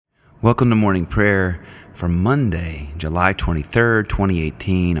Welcome to morning prayer for Monday, July 23rd,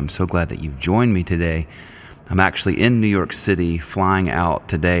 2018. I'm so glad that you've joined me today. I'm actually in New York City, flying out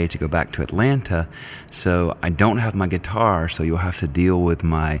today to go back to Atlanta, so I don't have my guitar, so you'll have to deal with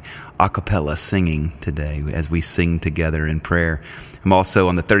my a cappella singing today as we sing together in prayer. I'm also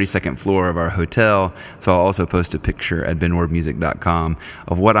on the 32nd floor of our hotel, so I'll also post a picture at benwardmusic.com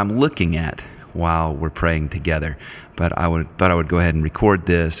of what I'm looking at while we're praying together. But I thought I would go ahead and record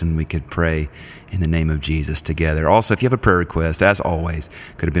this and we could pray in the name of Jesus together. Also, if you have a prayer request, as always,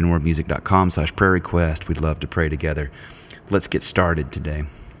 go to benwardmusic.com/prayer request. We'd love to pray together. Let's get started today.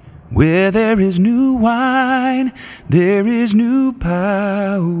 Where there is new wine, there is new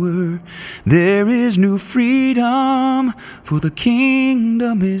power, there is new freedom, for the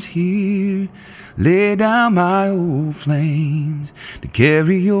kingdom is here. Lay down my old flames to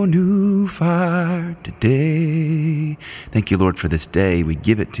carry your new fire today. Thank you, Lord, for this day. We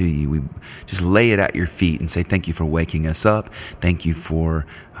give it to you. We just lay it at your feet and say thank you for waking us up. Thank you for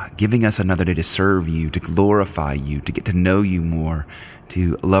giving us another day to serve you, to glorify you, to get to know you more,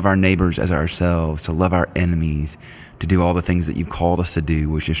 to love our neighbors as ourselves, to love our enemies, to do all the things that you've called us to do,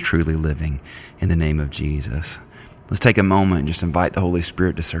 which is truly living in the name of Jesus. Let's take a moment and just invite the Holy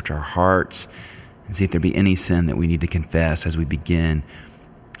Spirit to search our hearts and see if there be any sin that we need to confess as we begin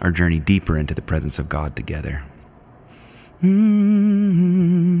our journey deeper into the presence of God together.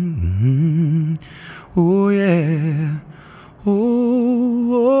 Oh yeah,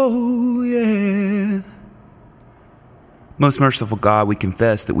 oh yeah. Most merciful God, we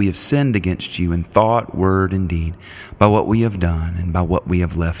confess that we have sinned against you in thought, word, and deed, by what we have done and by what we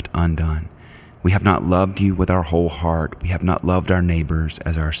have left undone. We have not loved you with our whole heart. We have not loved our neighbors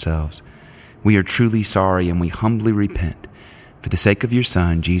as ourselves. We are truly sorry and we humbly repent. For the sake of your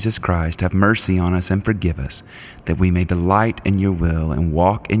Son, Jesus Christ, have mercy on us and forgive us, that we may delight in your will and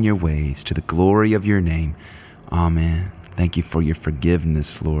walk in your ways to the glory of your name. Amen. Thank you for your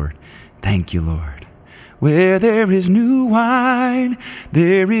forgiveness, Lord. Thank you, Lord. Where there is new wine,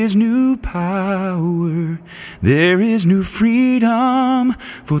 there is new power, there is new freedom,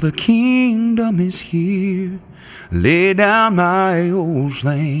 for the kingdom is here. Lay down my old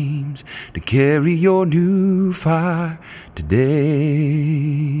flames to carry your new fire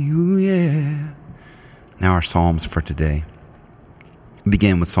today. Ooh, yeah. Now our Psalms for today. We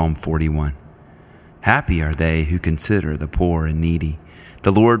begin with Psalm 41. Happy are they who consider the poor and needy.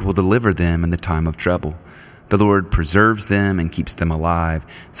 The Lord will deliver them in the time of trouble. The Lord preserves them and keeps them alive,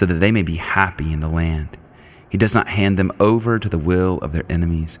 so that they may be happy in the land. He does not hand them over to the will of their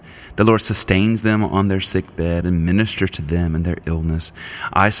enemies. The Lord sustains them on their sick bed and ministers to them in their illness.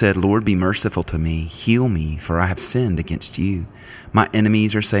 I said, Lord, be merciful to me. Heal me, for I have sinned against you. My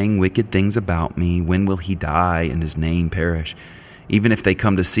enemies are saying wicked things about me. When will he die and his name perish? Even if they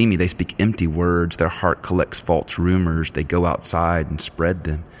come to see me, they speak empty words. Their heart collects false rumors. They go outside and spread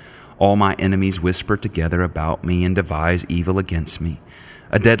them. All my enemies whisper together about me and devise evil against me.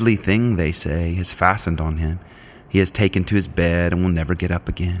 A deadly thing, they say, has fastened on him. He has taken to his bed and will never get up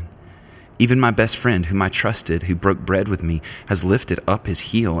again. Even my best friend, whom I trusted, who broke bread with me, has lifted up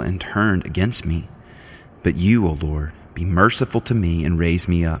his heel and turned against me. But you, O Lord, be merciful to me and raise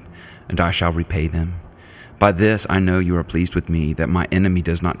me up, and I shall repay them. By this I know you are pleased with me, that my enemy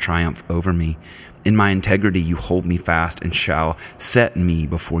does not triumph over me. In my integrity you hold me fast and shall set me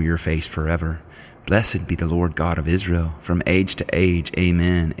before your face forever. Blessed be the Lord God of Israel, from age to age.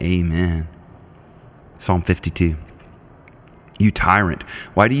 Amen. Amen. Psalm 52. You tyrant,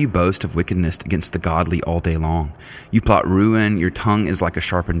 why do you boast of wickedness against the godly all day long? You plot ruin, your tongue is like a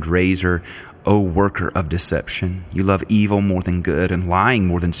sharpened razor. O worker of deception, you love evil more than good, and lying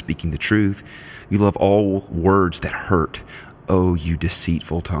more than speaking the truth. You love all words that hurt. O you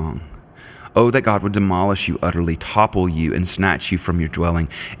deceitful tongue. Oh, that God would demolish you utterly, topple you, and snatch you from your dwelling,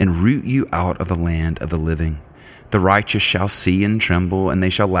 and root you out of the land of the living. The righteous shall see and tremble, and they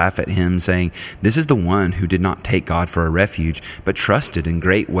shall laugh at him, saying, This is the one who did not take God for a refuge, but trusted in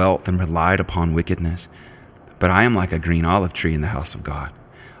great wealth and relied upon wickedness. But I am like a green olive tree in the house of God.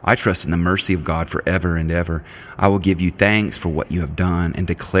 I trust in the mercy of God forever and ever. I will give you thanks for what you have done, and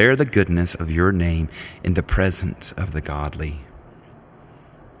declare the goodness of your name in the presence of the godly.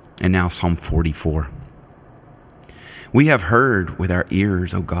 And now Psalm 44. We have heard with our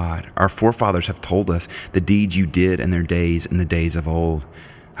ears, O God. Our forefathers have told us the deeds you did in their days, in the days of old.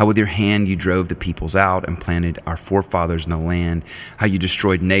 How with your hand you drove the peoples out and planted our forefathers in the land. How you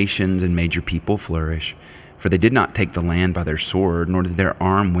destroyed nations and made your people flourish. For they did not take the land by their sword, nor did their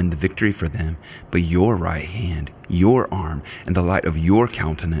arm win the victory for them, but your right hand, your arm, and the light of your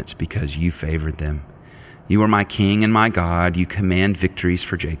countenance, because you favored them. You are my King and my God. You command victories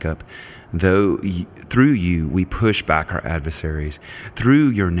for Jacob. Through you we push back our adversaries. Through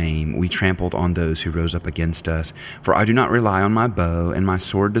your name we trampled on those who rose up against us. For I do not rely on my bow, and my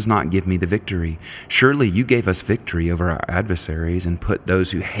sword does not give me the victory. Surely you gave us victory over our adversaries and put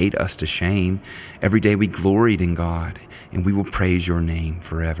those who hate us to shame. Every day we gloried in God, and we will praise your name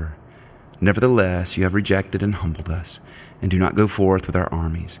forever. Nevertheless, you have rejected and humbled us, and do not go forth with our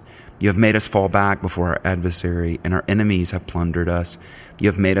armies. You have made us fall back before our adversary, and our enemies have plundered us. You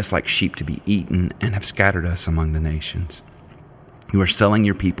have made us like sheep to be eaten, and have scattered us among the nations. You are selling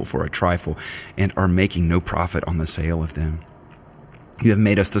your people for a trifle, and are making no profit on the sale of them. You have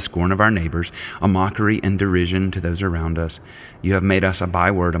made us the scorn of our neighbors, a mockery and derision to those around us. You have made us a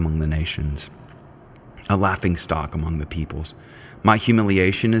byword among the nations, a laughingstock among the peoples. My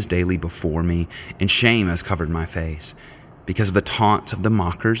humiliation is daily before me, and shame has covered my face, because of the taunts of the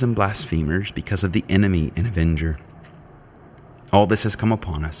mockers and blasphemers, because of the enemy and avenger. All this has come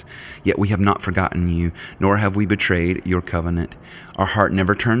upon us, yet we have not forgotten you, nor have we betrayed your covenant. Our heart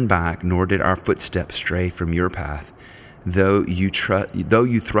never turned back, nor did our footsteps stray from your path. Though you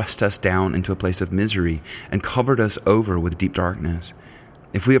thrust us down into a place of misery and covered us over with deep darkness.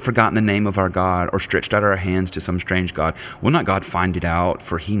 If we have forgotten the name of our God, or stretched out our hands to some strange god, will not God find it out?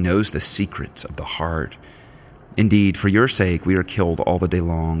 For he knows the secrets of the heart. Indeed, for your sake we are killed all the day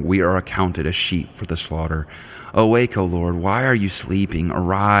long. We are accounted as sheep for the slaughter. Awake, O Lord, why are you sleeping?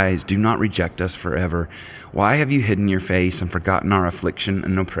 Arise, do not reject us forever. Why have you hidden your face and forgotten our affliction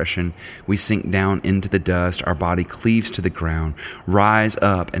and oppression? We sink down into the dust, our body cleaves to the ground. Rise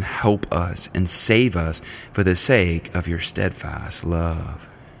up and help us and save us for the sake of your steadfast love.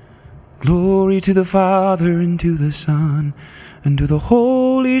 Glory to the Father, and to the Son, and to the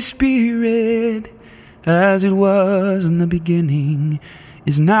Holy Spirit, as it was in the beginning,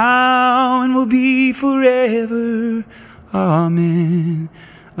 is now, and will be forever. Amen.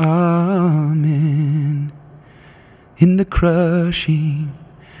 Amen. In the crushing,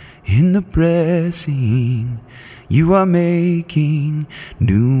 in the pressing, you are making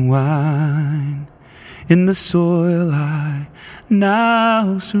new wine. In the soil I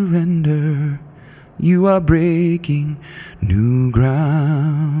now surrender, you are breaking new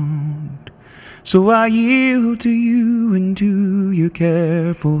ground. So I yield to you and to your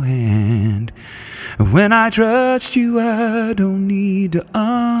careful hand. When I trust you, I don't need to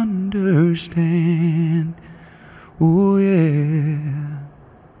understand. Oh, yeah.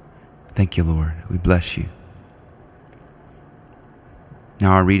 Thank you, Lord. We bless you.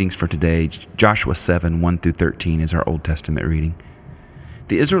 Now our readings for today, Joshua 7, 1 through 13 is our Old Testament reading.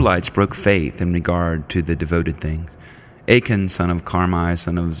 The Israelites broke faith in regard to the devoted things. Achan, son of Carmi,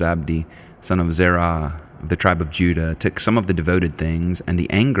 son of Zabdi, son of Zerah, of the tribe of Judah, took some of the devoted things, and the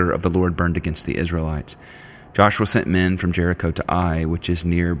anger of the Lord burned against the Israelites. Joshua sent men from Jericho to Ai, which is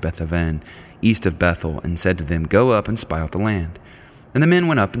near Beth-aven, east of Bethel, and said to them, Go up and spy out the land. And the men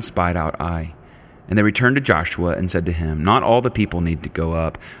went up and spied out Ai. And they returned to Joshua and said to him, Not all the people need to go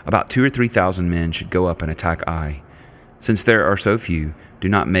up. About 2,000 or 3,000 men should go up and attack Ai. Since there are so few, do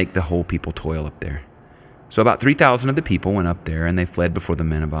not make the whole people toil up there. So about 3,000 of the people went up there, and they fled before the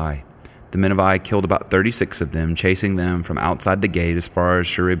men of Ai. The men of Ai killed about 36 of them, chasing them from outside the gate as far as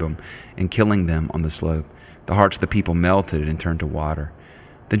Cheribim, and killing them on the slope. The hearts of the people melted and turned to water.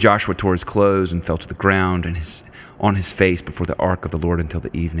 Then Joshua tore his clothes and fell to the ground and on his face before the ark of the Lord until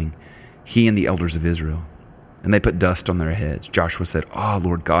the evening, he and the elders of Israel. And they put dust on their heads. Joshua said,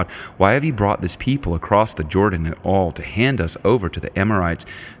 Lord God, why have you brought this people across the Jordan at all to hand us over to the Amorites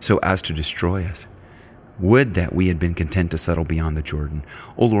so as to destroy us? Would that we had been content to settle beyond the Jordan.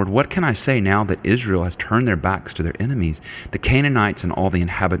 O Lord, what can I say now that Israel has turned their backs to their enemies? The Canaanites and all the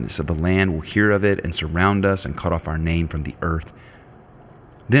inhabitants of the land will hear of it and surround us and cut off our name from the earth.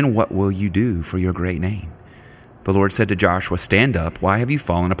 Then what will you do for your great name? The Lord said to Joshua, Stand up, why have you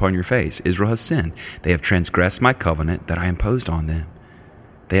fallen upon your face? Israel has sinned. They have transgressed my covenant that I imposed on them.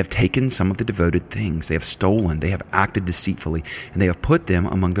 They have taken some of the devoted things. They have stolen. They have acted deceitfully, and they have put them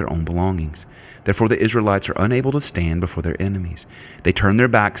among their own belongings. Therefore the Israelites are unable to stand before their enemies. They turn their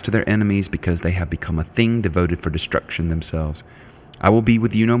backs to their enemies because they have become a thing devoted for destruction themselves. I will be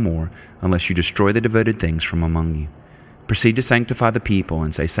with you no more unless you destroy the devoted things from among you. Proceed to sanctify the people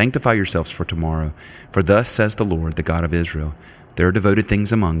and say, Sanctify yourselves for tomorrow. For thus says the Lord, the God of Israel, There are devoted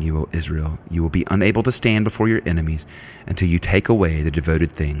things among you, O Israel. You will be unable to stand before your enemies until you take away the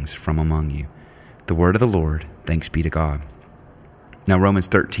devoted things from among you. The word of the Lord, thanks be to God. Now Romans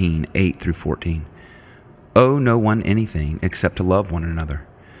 13, 8 through 14. Owe no one anything except to love one another.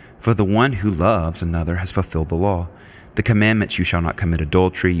 For the one who loves another has fulfilled the law. The commandments, you shall not commit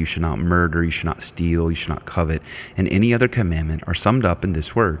adultery, you shall not murder, you shall not steal, you shall not covet, and any other commandment are summed up in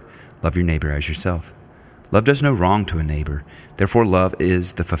this word: love your neighbor as yourself. Love does no wrong to a neighbor. Therefore, love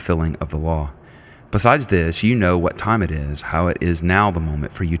is the fulfilling of the law. Besides this, you know what time it is, how it is now the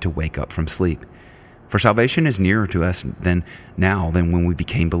moment for you to wake up from sleep. For salvation is nearer to us than when we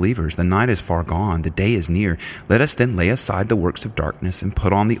became believers. The night is far gone, the day is near. Let us then lay aside the works of darkness and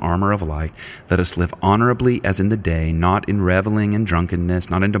put on the armor of light. Let us live honorably as in the day, not in reveling and drunkenness,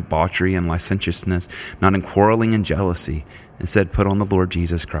 not in debauchery and licentiousness, not in quarreling and jealousy. Instead, put on the Lord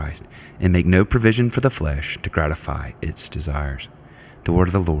Jesus Christ, and make no provision for the flesh to gratify its desires. The word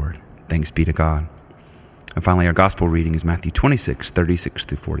of the Lord. Thanks be to God. And finally, our gospel reading is Matthew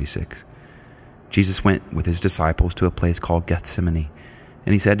 26:36-46. Jesus went with his disciples to a place called Gethsemane,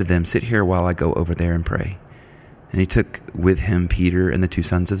 and he said to them, "Sit here while I go over there and pray." And he took with him Peter and the two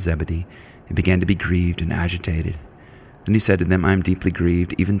sons of Zebedee, and began to be grieved and agitated. Then he said to them, "I am deeply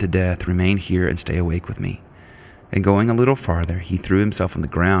grieved, even to death. Remain here and stay awake with me." And going a little farther, he threw himself on the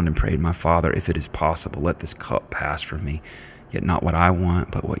ground and prayed, "My Father, if it is possible, let this cup pass from me, yet not what I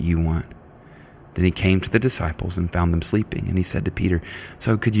want, but what you want." Then he came to the disciples and found them sleeping, and he said to Peter,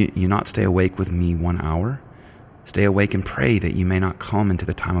 "So could you not stay awake with me 1 hour? Stay awake and pray that you may not come into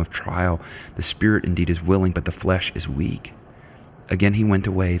the time of trial. The spirit indeed is willing, but the flesh is weak." Again he went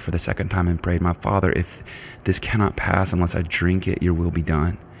away for the second time and prayed, "My Father, if this cannot pass unless I drink it, your will be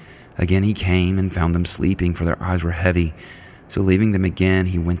done." Again he came and found them sleeping, for their eyes were heavy. So leaving them again,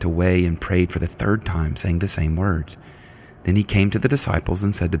 he went away and prayed for the third time, saying the same words. Then he came to the disciples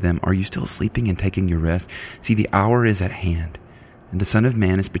and said to them, "Are you still sleeping and taking your rest? See, the hour is at hand, and the Son of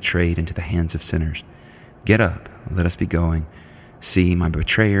Man is betrayed into the hands of sinners. Get up, let us be going. See, my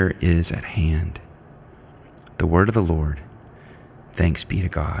betrayer is at hand." The word of the Lord. Thanks be to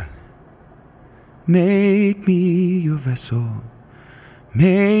God. Make me your vessel.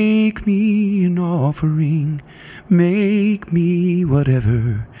 Make me an offering. Make me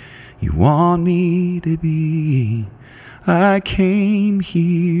whatever you want me to be. I came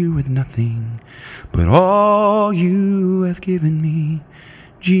here with nothing but all you have given me.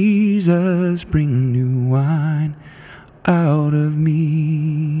 Jesus, bring new wine out of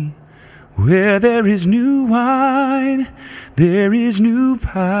me. Where there is new wine, there is new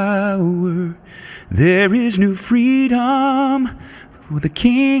power. There is new freedom, for the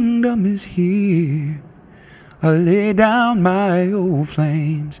kingdom is here. I lay down my old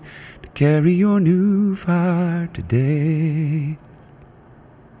flames, carry your new fire today.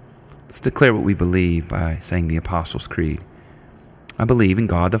 Let's declare what we believe by saying the Apostles' Creed. I believe in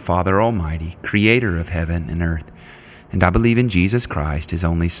God the Father Almighty, creator of heaven and earth, and I believe in Jesus Christ, his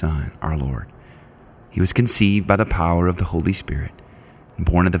only Son, our Lord. He was conceived by the power of the Holy Spirit, and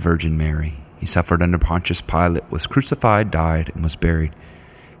born of the Virgin Mary. He suffered under Pontius Pilate, was crucified, died, and was buried.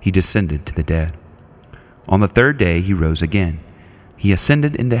 He descended to the dead. On the third day he rose again. He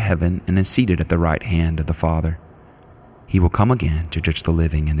ascended into heaven and is seated at the right hand of the Father. He will come again to judge the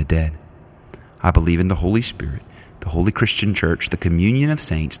living and the dead. I believe in the Holy Spirit, the Holy Christian Church, the communion of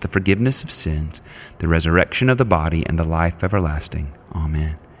saints, the forgiveness of sins, the resurrection of the body, and the life everlasting.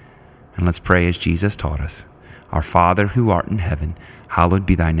 Amen. And let's pray as Jesus taught us. Our Father who art in heaven, hallowed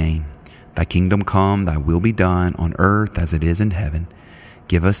be thy name. Thy kingdom come, thy will be done on earth as it is in heaven.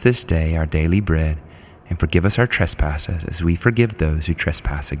 Give us this day our daily bread, and forgive us our trespasses as we forgive those who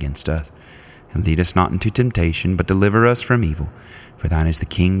trespass against us. And lead us not into temptation, but deliver us from evil. For thine is the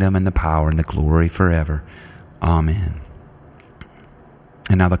kingdom and the power and the glory forever. Amen.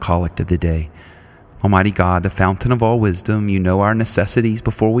 And now the collect of the day. Almighty God, the fountain of all wisdom, you know our necessities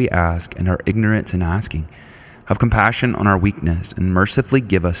before we ask and our ignorance in asking. Have compassion on our weakness and mercifully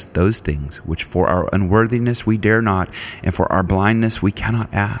give us those things which for our unworthiness we dare not, and for our blindness we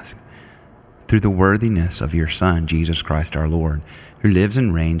cannot ask. Through the worthiness of your Son, Jesus Christ our Lord, who lives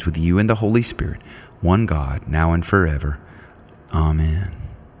and reigns with you in the Holy Spirit, one God, now and forever. Amen.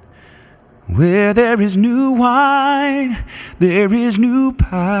 Where there is new wine, there is new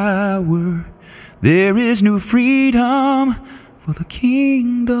power. There is new freedom, for the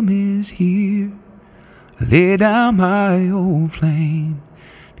kingdom is here. I lay down my old flame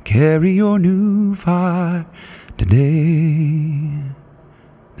to carry your new fire today.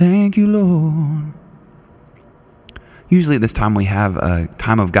 Thank you, Lord. Usually at this time we have a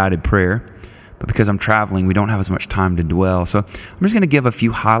time of guided prayer, but because I'm traveling, we don't have as much time to dwell. So I'm just going to give a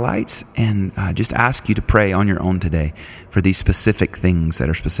few highlights and just ask you to pray on your own today for these specific things that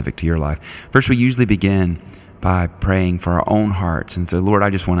are specific to your life. First, we usually begin by praying for our own hearts. And so, Lord,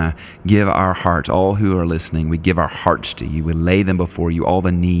 I just want to give our hearts, all who are listening, we give our hearts to you. We lay them before you, all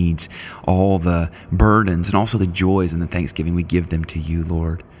the needs, all the burdens, and also the joys and the thanksgiving. We give them to you,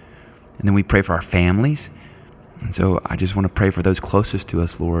 Lord. And then we pray for our families. And so I just want to pray for those closest to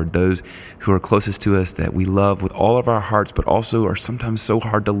us, Lord, those who are closest to us that we love with all of our hearts, but also are sometimes so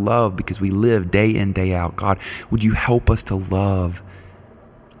hard to love because we live day in, day out. God, would you help us to love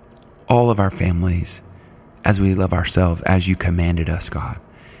all of our families as we love ourselves, as you commanded us, God.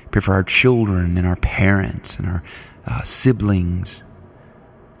 Pray for our children and our parents and our siblings,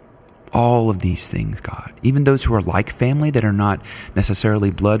 all of these things, God. Even those who are like family that are not necessarily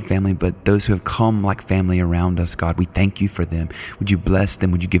blood family, but those who have come like family around us, God, we thank you for them. Would you bless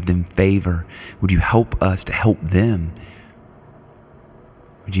them? Would you give them favor? Would you help us to help them?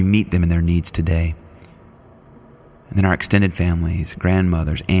 Would you meet them in their needs today? And then our extended families,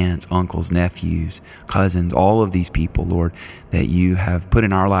 grandmothers, aunts, uncles, nephews, cousins, all of these people, Lord, that you have put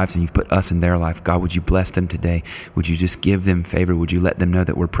in our lives and you've put us in their life. God, would you bless them today? Would you just give them favor? Would you let them know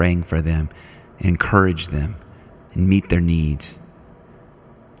that we're praying for them and encourage them and meet their needs?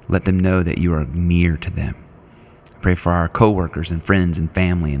 Let them know that you are near to them. Pray for our coworkers and friends and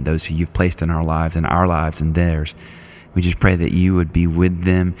family and those who you've placed in our lives and theirs. We just pray that you would be with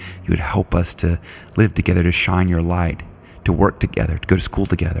them. You would help us to live together, to shine your light, to work together, to go to school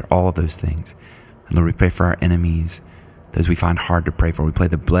together, all of those things. And Lord, we pray for our enemies, those we find hard to pray for. We pray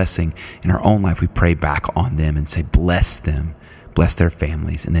the blessing in our own life. We pray back on them and say, bless them, bless their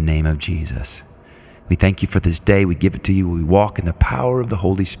families in the name of Jesus. We thank you for this day. We give it to you. We walk in the power of the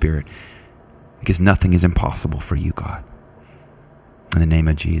Holy Spirit because nothing is impossible for you, God. In the name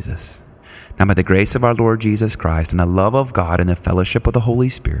of Jesus. Now, by the grace of our Lord Jesus Christ and the love of God and the fellowship of the Holy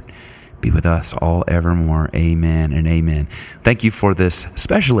Spirit, be with us all evermore. Amen and amen. Thank you for this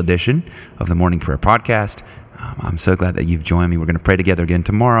special edition of the Morning Prayer Podcast. I'm so glad that you've joined me. We're going to pray together again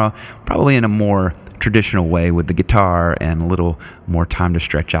tomorrow, probably in a more traditional way with the guitar and a little more time to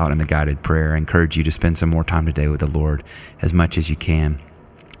stretch out in the guided prayer. I encourage you to spend some more time today with the Lord as much as you can.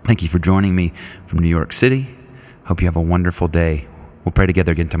 Thank you for joining me from New York City. Hope you have a wonderful day. We'll pray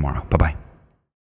together again tomorrow. Bye-bye.